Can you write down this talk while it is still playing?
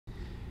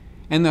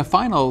And the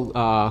final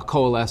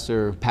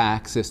coalescer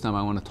pack system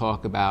I want to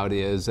talk about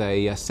is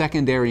a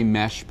secondary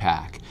mesh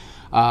pack.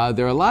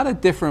 There are a lot of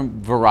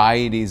different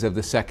varieties of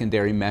the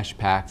secondary mesh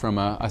pack, from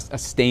a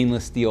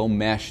stainless steel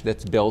mesh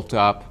that's built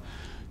up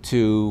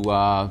to,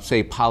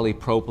 say,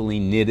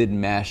 polypropylene knitted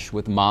mesh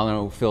with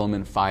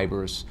monofilament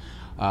fibers.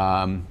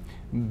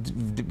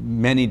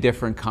 Many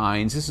different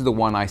kinds. This is the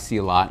one I see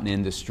a lot in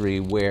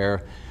industry,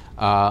 where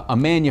a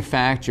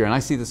manufacturer, and I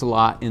see this a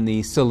lot in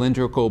the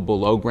cylindrical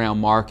below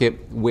ground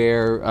market,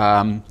 where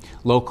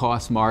low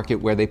cost market,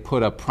 where they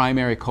put a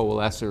primary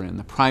coalescer in.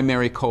 The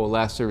primary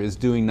coalescer is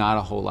doing not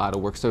a whole lot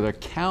of work, so they're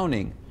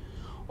counting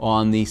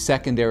on the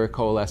secondary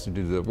coalescer to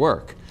do the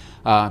work.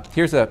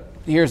 Here's a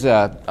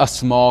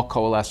small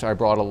coalescer I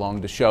brought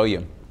along to show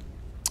you.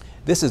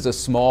 This is a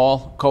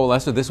small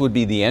coalescer. This would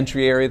be the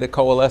entry area of the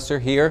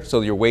coalescer here,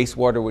 so your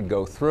wastewater would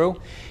go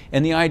through.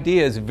 And the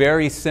idea is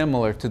very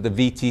similar to the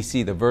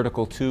VTC, the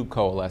vertical tube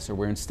coalescer,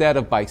 where instead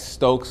of by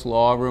Stokes'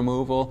 law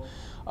removal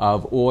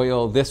of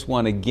oil, this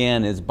one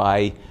again is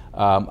by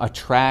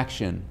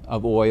attraction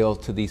of oil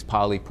to these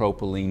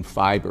polypropylene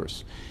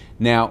fibers.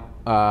 Now,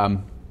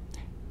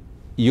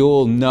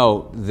 you'll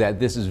note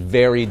that this is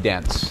very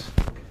dense.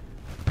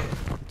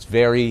 It's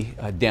very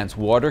dense.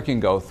 Water can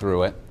go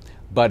through it.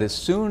 But as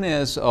soon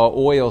as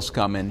oils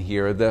come in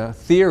here, the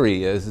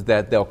theory is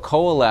that they'll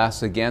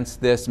coalesce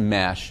against this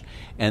mesh,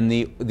 and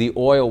the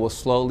oil will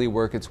slowly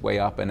work its way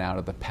up and out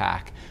of the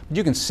pack. But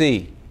you can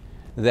see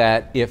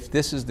that if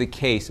this is the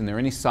case and there are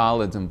any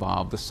solids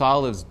involved, the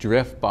solids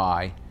drift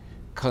by,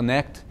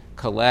 connect,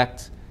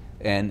 collect,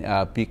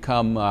 and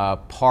become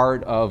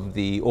part of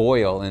the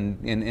oil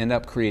and end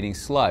up creating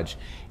sludge.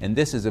 And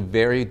this is a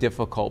very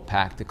difficult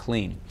pack to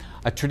clean.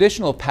 A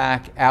traditional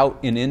pack out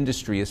in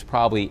industry is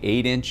probably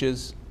 8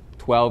 inches,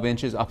 12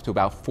 inches, up to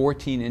about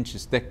 14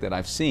 inches thick that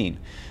I've seen.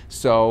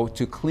 So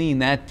to clean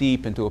that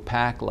deep into a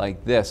pack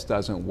like this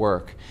doesn't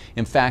work.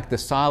 In fact, the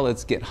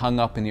solids get hung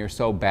up in here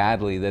so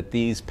badly that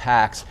these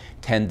packs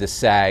tend to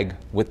sag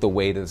with the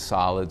weight of the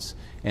solids,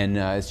 and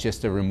it's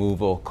just a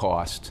removal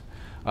cost.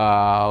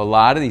 A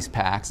lot of these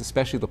packs,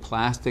 especially the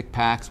plastic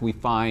packs, we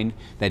find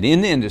that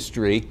in the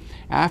industry,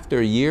 after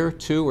a year,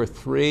 2 or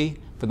 3,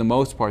 for the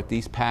most part,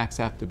 these packs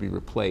have to be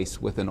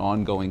replaced with an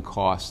ongoing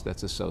cost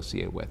that's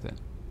associated with it.